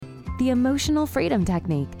the emotional freedom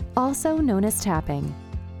technique, also known as tapping.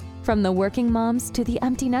 From the working moms to the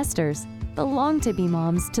empty nesters, the long-to-be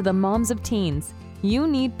moms to the moms of teens, you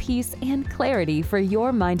need peace and clarity for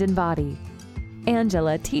your mind and body.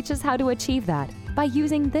 Angela teaches how to achieve that by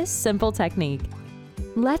using this simple technique.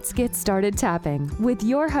 Let's get started tapping with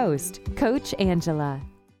your host, Coach Angela.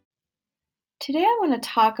 Today I want to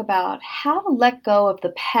talk about how to let go of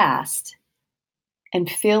the past and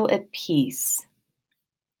feel at peace.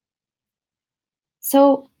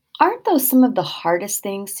 So, aren't those some of the hardest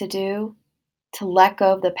things to do? To let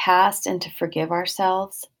go of the past and to forgive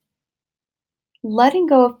ourselves? Letting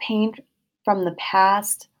go of pain from the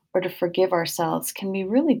past or to forgive ourselves can be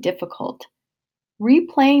really difficult.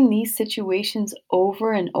 Replaying these situations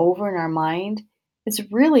over and over in our mind is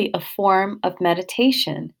really a form of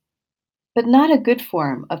meditation, but not a good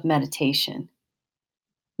form of meditation.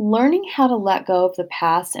 Learning how to let go of the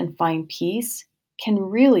past and find peace can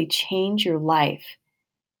really change your life.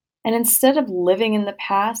 And instead of living in the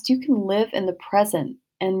past, you can live in the present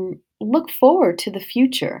and look forward to the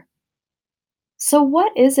future. So,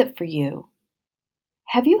 what is it for you?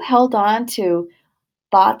 Have you held on to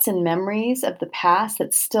thoughts and memories of the past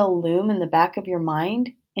that still loom in the back of your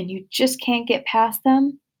mind and you just can't get past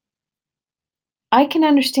them? I can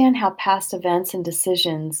understand how past events and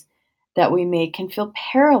decisions that we make can feel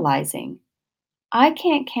paralyzing. I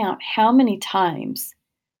can't count how many times,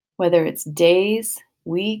 whether it's days,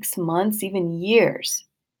 weeks, months, even years,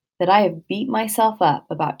 that I have beat myself up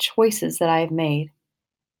about choices that I have made.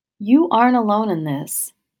 You aren't alone in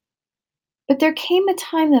this. But there came a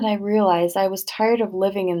time that I realized I was tired of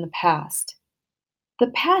living in the past. The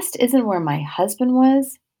past isn't where my husband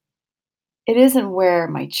was, it isn't where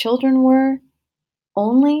my children were,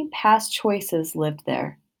 only past choices lived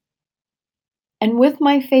there. And with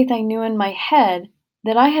my faith, I knew in my head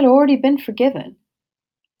that I had already been forgiven.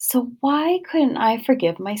 So why couldn't I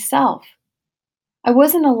forgive myself? I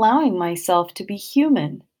wasn't allowing myself to be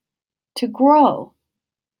human, to grow,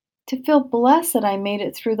 to feel blessed that I made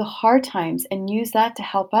it through the hard times and use that to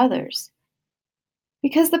help others.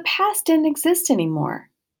 Because the past didn't exist anymore.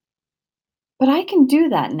 But I can do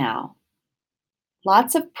that now.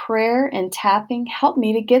 Lots of prayer and tapping helped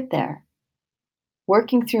me to get there.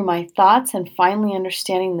 Working through my thoughts and finally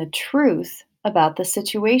understanding the truth about the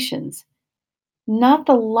situations, not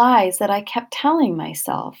the lies that I kept telling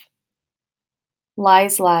myself.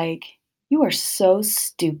 Lies like, "You are so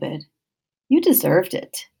stupid. You deserved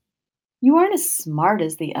it. You aren't as smart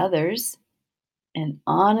as the others." And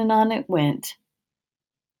on it went.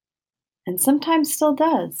 And sometimes still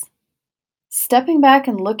does. Stepping back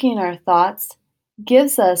and looking at our thoughts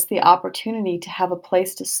gives us the opportunity to have a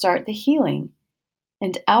place to start the healing.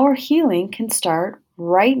 And our healing can start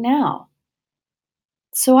right now.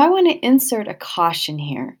 So I want to insert a caution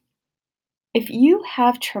here. If you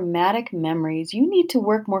have traumatic memories, you need to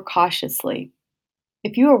work more cautiously.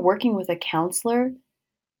 If you are working with a counselor,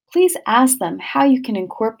 please ask them how you can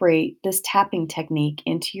incorporate this tapping technique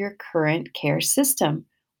into your current care system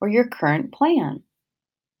or your current plan.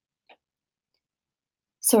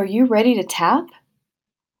 So, are you ready to tap?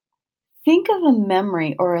 Think of a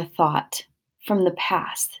memory or a thought from the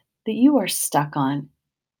past that you are stuck on,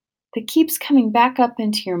 that keeps coming back up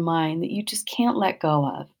into your mind that you just can't let go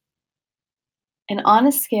of. And on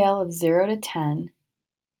a scale of 0 to 10,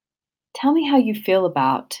 tell me how you feel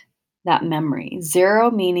about that memory.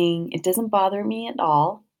 0 meaning it doesn't bother me at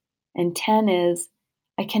all, and 10 is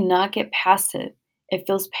I cannot get past it. It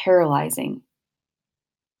feels paralyzing.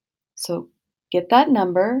 So get that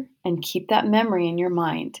number and keep that memory in your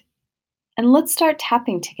mind. And let's start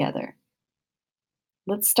tapping together.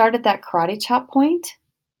 Let's start at that karate chop point.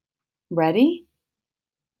 Ready?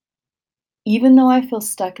 Even though I feel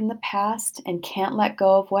stuck in the past and can't let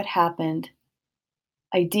go of what happened,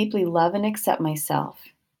 I deeply love and accept myself.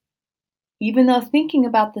 Even though thinking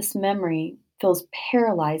about this memory feels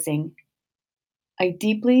paralyzing, I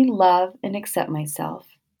deeply love and accept myself.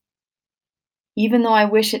 Even though I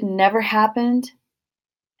wish it never happened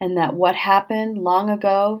and that what happened long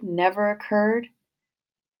ago never occurred,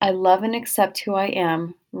 I love and accept who I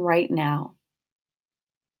am right now.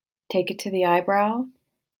 Take it to the eyebrow.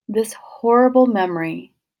 This horrible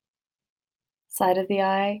memory, side of the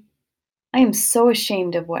eye, I am so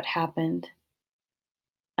ashamed of what happened.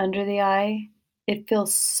 Under the eye, it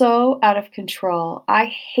feels so out of control. I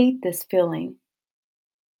hate this feeling.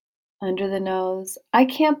 Under the nose, I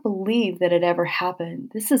can't believe that it ever happened.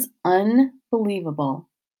 This is unbelievable.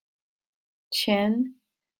 Chin,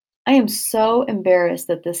 I am so embarrassed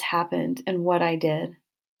that this happened and what I did.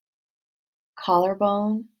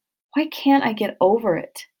 Collarbone, why can't I get over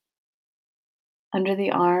it? Under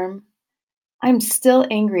the arm, I'm still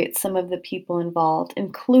angry at some of the people involved,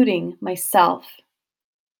 including myself.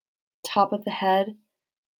 Top of the head.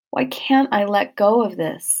 Why can't I let go of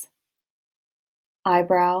this?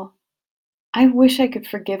 Eyebrow. I wish I could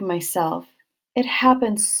forgive myself. It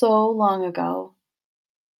happened so long ago.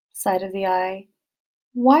 Side of the eye.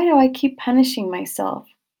 Why do I keep punishing myself?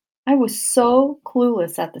 I was so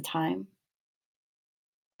clueless at the time.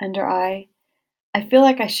 Under eye. I feel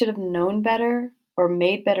like I should have known better or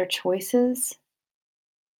made better choices.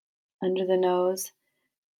 Under the nose.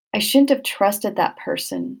 I shouldn't have trusted that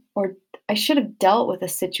person, or I should have dealt with a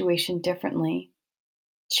situation differently.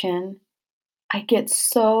 Chin. I get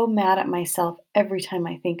so mad at myself every time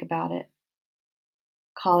I think about it.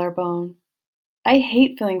 Collarbone. I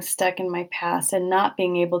hate feeling stuck in my past and not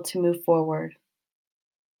being able to move forward.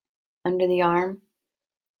 Under the arm.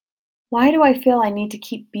 Why do I feel I need to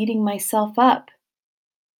keep beating myself up?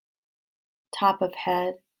 Top of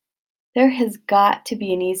head. There has got to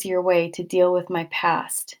be an easier way to deal with my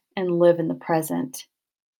past and live in the present.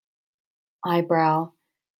 Eyebrow.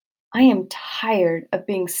 I am tired of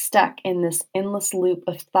being stuck in this endless loop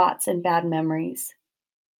of thoughts and bad memories.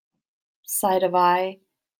 Side of eye.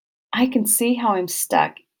 I can see how I'm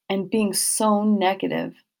stuck and being so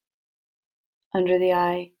negative. Under the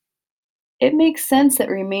eye. It makes sense that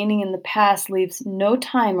remaining in the past leaves no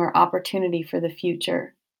time or opportunity for the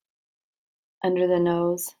future. Under the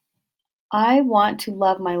nose. I want to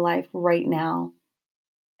love my life right now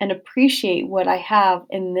and appreciate what I have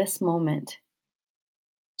in this moment.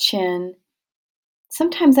 Chin.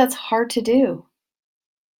 Sometimes that's hard to do.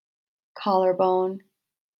 Collarbone.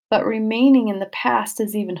 But remaining in the past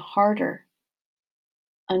is even harder.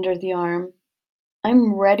 Under the arm.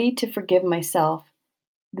 I'm ready to forgive myself,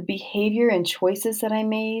 the behavior and choices that I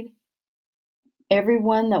made,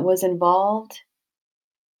 everyone that was involved,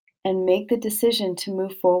 and make the decision to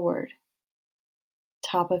move forward.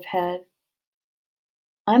 Top of head.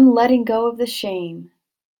 I'm letting go of the shame,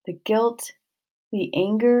 the guilt, the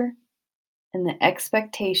anger, and the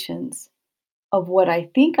expectations of what I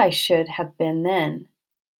think I should have been then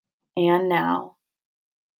and now.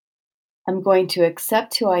 I'm going to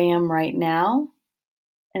accept who I am right now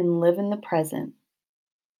and live in the present.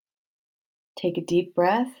 Take a deep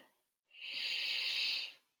breath.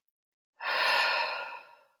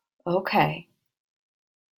 Okay,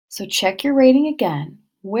 so check your rating again.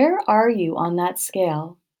 Where are you on that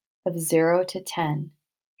scale of 0 to 10?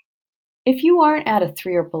 If you aren't at a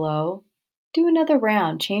 3 or below, do another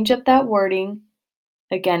round. Change up that wording.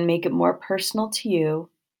 Again, make it more personal to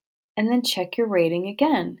you, and then check your rating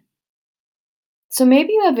again. So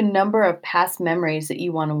maybe you have a number of past memories that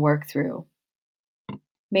you want to work through.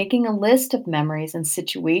 Making a list of memories and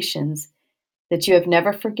situations that you have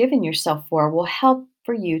never forgiven yourself for will help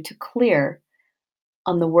for you to clear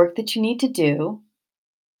on the work that you need to do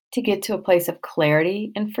to get to a place of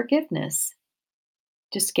clarity and forgiveness.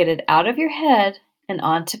 Just get it out of your head and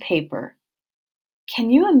onto paper. Can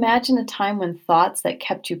you imagine a time when thoughts that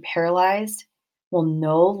kept you paralyzed will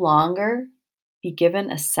no longer be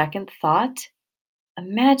given a second thought?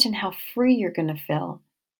 Imagine how free you're going to feel.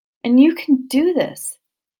 And you can do this.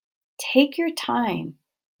 Take your time,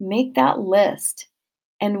 make that list,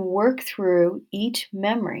 and work through each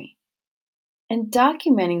memory. And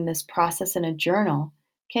documenting this process in a journal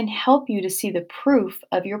can help you to see the proof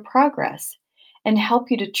of your progress and help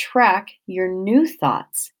you to track your new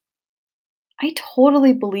thoughts. I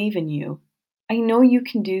totally believe in you. I know you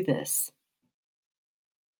can do this.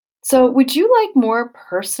 So, would you like more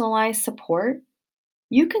personalized support?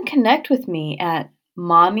 You can connect with me at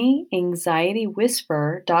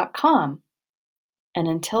mommyanxietywhisperer.com. And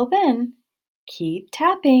until then, keep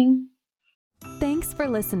tapping. Thanks for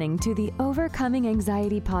listening to the Overcoming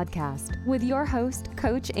Anxiety podcast with your host,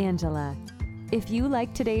 Coach Angela. If you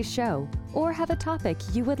like today's show or have a topic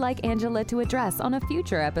you would like Angela to address on a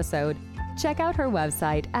future episode, check out her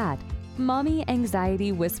website at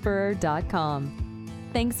mommyanxietywhisperer.com.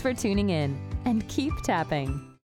 Thanks for tuning in and keep tapping.